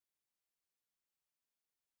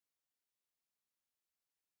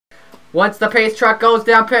Once the pace truck goes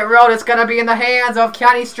down pit road, it's going to be in the hands of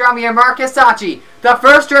Kenny Strummy and Marcus Sachi. The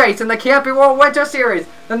first race in the Camping World Winter Series,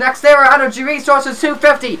 the Nextera Energy Resources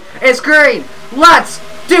 250 is green. Let's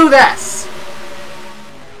do this!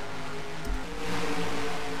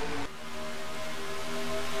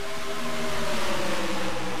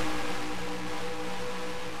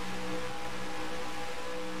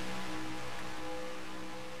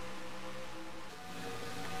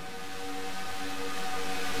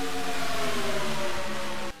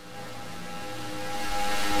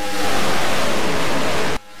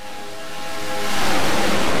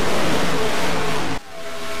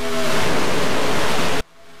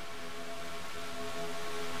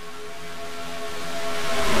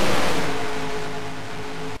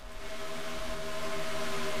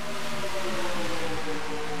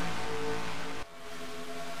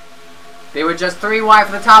 They were just 3 wide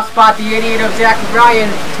for the top spot. The 88 of Zach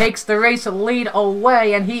Ryan takes the race lead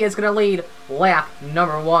away, and he is going to lead lap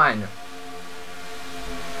number 1.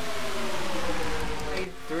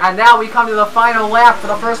 And now we come to the final lap for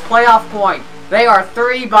the first playoff point. They are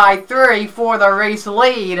 3 by 3 for the race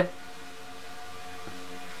lead.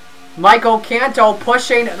 Michael Canto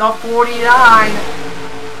pushing the 49.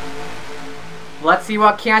 Let's see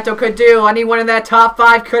what Canto could do. Anyone in that top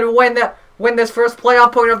 5 could win this first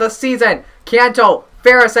playoff point of the season. Canto,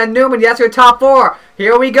 Ferris, and Newman, that's your top 4.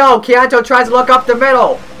 Here we go. Canto tries to look up the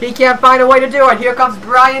middle. He can't find a way to do it. Here comes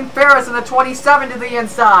Brian Ferris in the 27 to the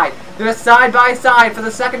inside. They're side by side for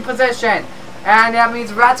the second position. And that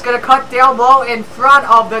means Rhett's going to cut down low in front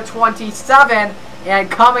of the 27.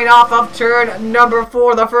 And coming off of turn number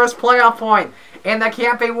 4, the first playoff point in the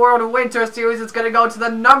Camping World Winter Series, it's going to go to the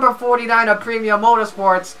number 49 of Premium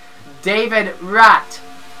Motorsports, David Rhett.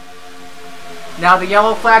 Now the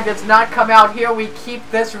yellow flag does not come out here. We keep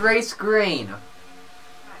this race green.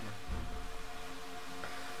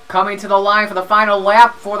 Coming to the line for the final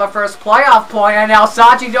lap for the first playoff point. And now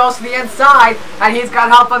Sachi goes to the inside. And he's got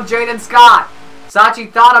help from Jaden Scott.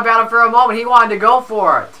 Sachi thought about it for a moment. He wanted to go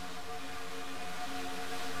for it.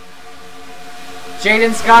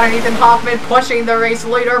 Jaden Scott and Ethan Hoffman pushing the race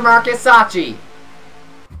leader, Marcus Sachi.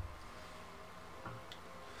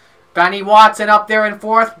 Benny Watson up there in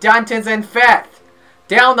 4th. Denton's in 5th.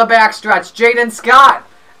 Down the backstretch, Jaden Scott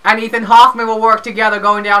and Ethan Hoffman will work together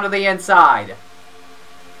going down to the inside.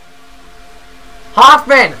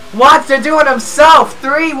 Hoffman wants to do it himself.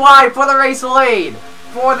 3 wide for the race lead.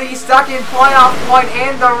 For the second playoff point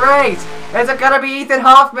in the race. Is it going to be Ethan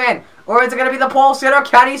Hoffman? Or is it going to be the pole sitter,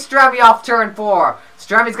 Kenny Strummy off turn 4?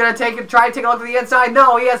 Strummy's going to try to take a look at the inside.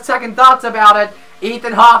 No, he has second thoughts about it.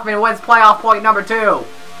 Ethan Hoffman wins playoff point number 2.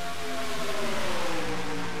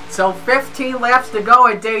 So 15 laps to go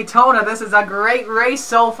at Daytona. This is a great race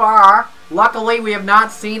so far. Luckily, we have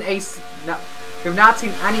not seen any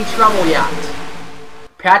trouble yet.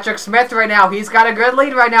 Patrick Smith right now, he's got a good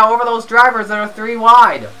lead right now over those drivers that are 3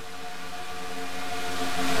 wide.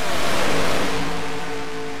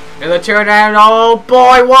 In the turn, and oh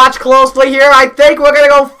boy, watch closely here. I think we're going to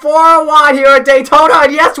go 4 wide here at Daytona,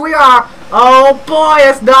 and yes we are. Oh boy,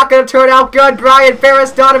 it's not going to turn out good. Brian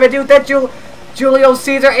Ferris, Donovan Duth, Julio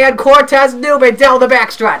Caesar, and Cortez Newman down the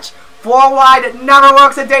backstretch. 4 wide never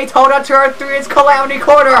works at Daytona. Turn 3 is Calamity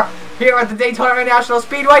Corner here at the Daytona International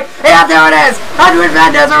Speedway. And there it is! Edwin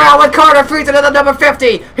Mendez around with Carter freezing to the number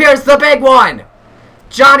 50. Here's the big one.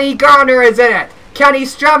 Johnny Garner is in it. Kenny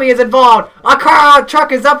Strummy is involved. A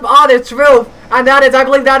truck is up on its roof. And that is, I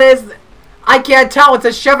believe that is, I can't tell. It's a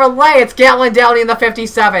Chevrolet. It's Gatlin Downey in the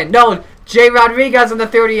 57. No, Jay Rodriguez in the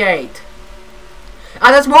 38.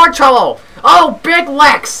 And there's more trouble. Oh, Big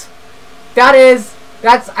Lex. That's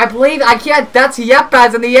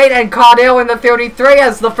Yepes in the 8 and Caudill in the 33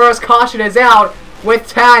 as the first caution is out with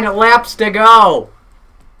 10 laps to go.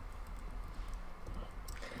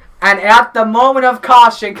 And at the moment of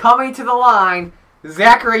caution, coming to the line,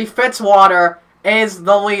 Zachary Fitzwater is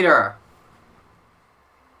the leader.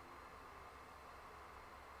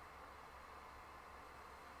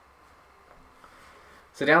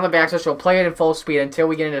 So down the backstretch, we'll play it in full speed until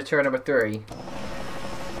we get into turn number 3.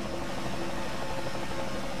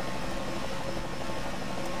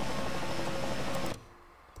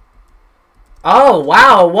 Oh,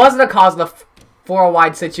 wow, it wasn't a cause of the 4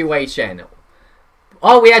 wide situation.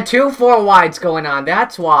 Oh, we had 2 4 wides going on,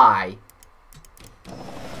 that's why.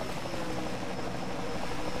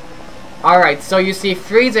 Alright, so you see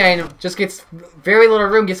Friesen just gets very little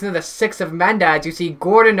room, gets into the 6 of Mendez. You see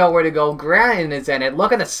Gordon nowhere to go. Grannon is in it.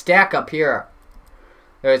 Look at the stack up here.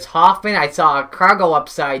 There's Hoffman. I saw a cargo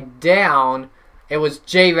upside down. It was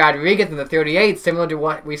Jay Rodriguez in the 38, similar to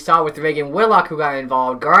what we saw with Reagan Whitlock who got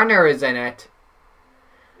involved. Garner is in it.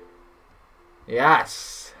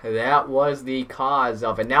 Yes, that was the cause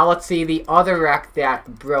of it. Now let's see the other wreck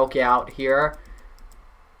that broke out here.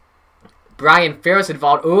 Brian Ferris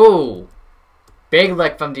involved. Ooh. Big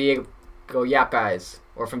lick from Diego Yepes.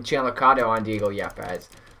 Or from Chandler Cotto on Diego Yepes.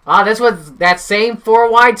 This was that same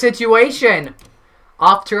 4-wide situation.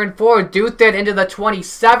 Off turn 4. Duthed into the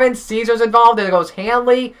 27. Caesar's involved. There goes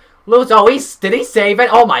Hanley. Loose. Oh, did he save it?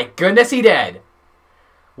 Oh my goodness, he did.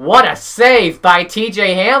 What a save by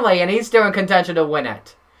TJ Hanley, and he's still in contention to win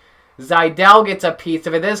it. Zidell gets a piece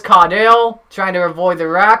of it. This is Caudill trying to avoid the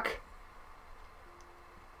wreck.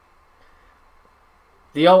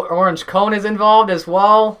 The orange cone is involved as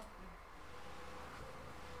well.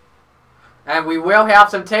 And we will have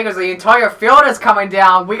some takers. The entire field is coming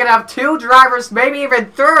down. We're going to have 2 drivers, maybe even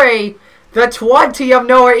 3. The 20 of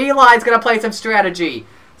Noah Eli is going to play some strategy.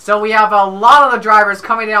 So we have a lot of the drivers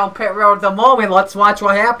coming down pit road at the moment. Let's watch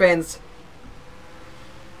what happens.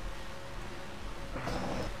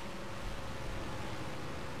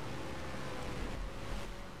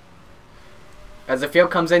 As the field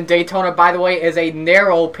comes in, Daytona, by the way, is a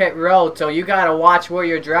narrow pit road, so you got to watch where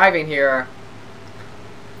you're driving here.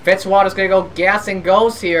 Fitzwater's going to go gas and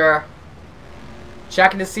goes here.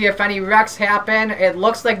 Checking to see if any wrecks happen. It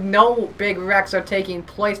looks like no big wrecks are taking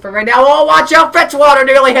place for right now. Oh, watch out! Fitzwater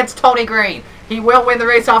nearly hits Tony Green. He will win the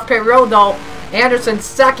race off pit road, though. Anderson's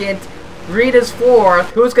second. Reed is 4th.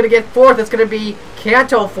 Who's going to get 4th? It's going to be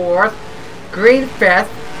Canto 4th. Green 5th.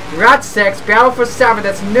 Rut 6th. Battle for 7th.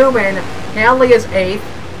 That's Newman. Hanley is 8th.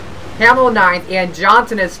 Hamill 9th. And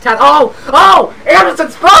Johnson is 10th. Oh! Oh! Anderson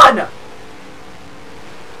spun!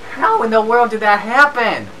 How in the world did that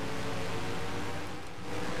happen?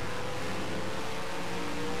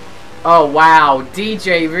 Oh, wow.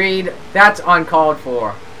 DJ Reed, that's uncalled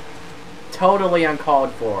for. Totally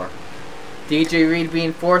uncalled for. DJ Reed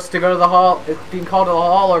being forced to go to the hall, being called to the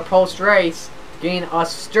hall or post-race, getting a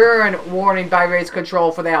stern warning by race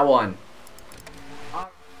control for that one.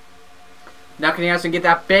 Now can Anderson get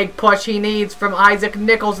that big push he needs from Isaac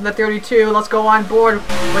Nichols in the 32. Let's go on board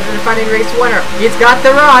with the defending race winner. He's got the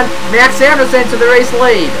run. Max Anderson to the race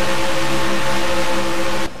lead.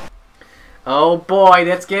 Oh boy,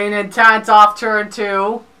 that's getting intense off turn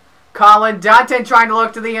 2. Colin Dutton trying to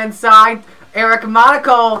look to the inside. Eric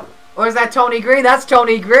Monaco, or is that Tony Green? That's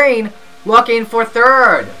Tony Green looking for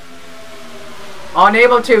 3rd.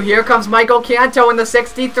 Unable to. Here comes Michael Canto in the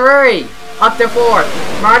 63. Up to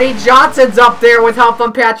 4th. Marty Johnson's up there with help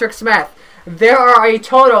from Patrick Smith. There are a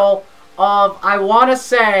total of, I want to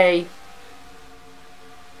say,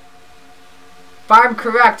 if I'm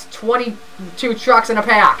correct, 22 trucks in a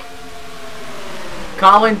pack.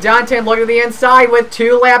 Colin Dunton looking at the inside with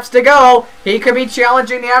 2 laps to go. He could be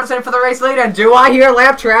challenging Anderson for the race lead. And do I hear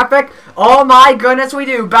lap traffic? Oh my goodness, we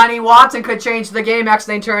do. Benny Watson could change the game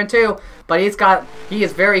exiting turn 2. But he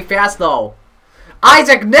is very fast though.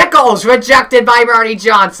 Isaac Nichols rejected by Marty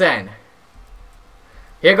Johnson.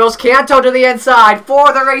 Here goes Canto to the inside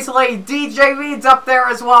for the race lead. DJ Reed's up there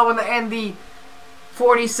as well in the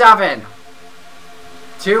 47.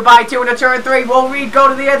 2 by 2 into turn 3. Will Reed go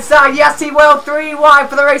to the inside? Yes, he will. 3 wide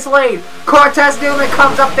for the race lead. Cortez Newman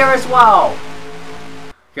comes up there as well.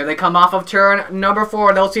 Here they come off of turn number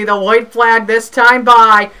 4. They'll see the white flag this time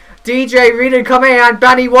by DJ Reed in command.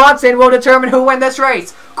 Benny Watson will determine who wins this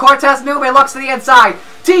race. Cortez Newman looks to the inside.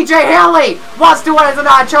 TJ Haley wants to win as a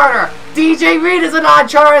non-charter. DJ Reed is a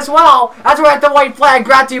non-charter as well. As we're at the white flag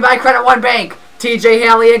brought to you by Credit One Bank. TJ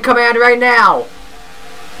Haley in command right now.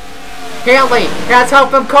 Hanley has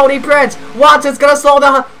help from Cody Prince. Watson's going to slow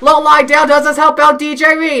the low line down. Does this help out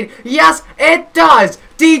DJ Reed? Yes, it does.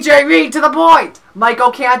 DJ Reed to the point.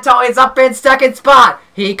 Michael Canto is up in 2nd spot.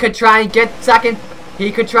 He could try and get 2nd.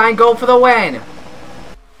 He could try and go for the win.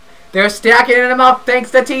 They're stacking him up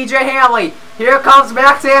thanks to TJ Hanley. Here comes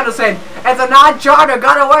Max Anderson. As a non-charter,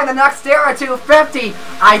 gonna win the Nextera 250.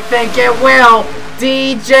 I think it will.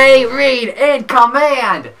 DJ Reed in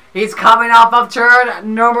command. He's coming off of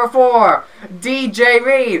turn number 4. DJ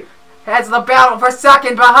Reed has the battle for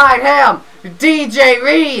 2nd behind him. DJ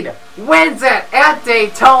Reed wins it at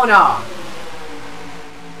Daytona.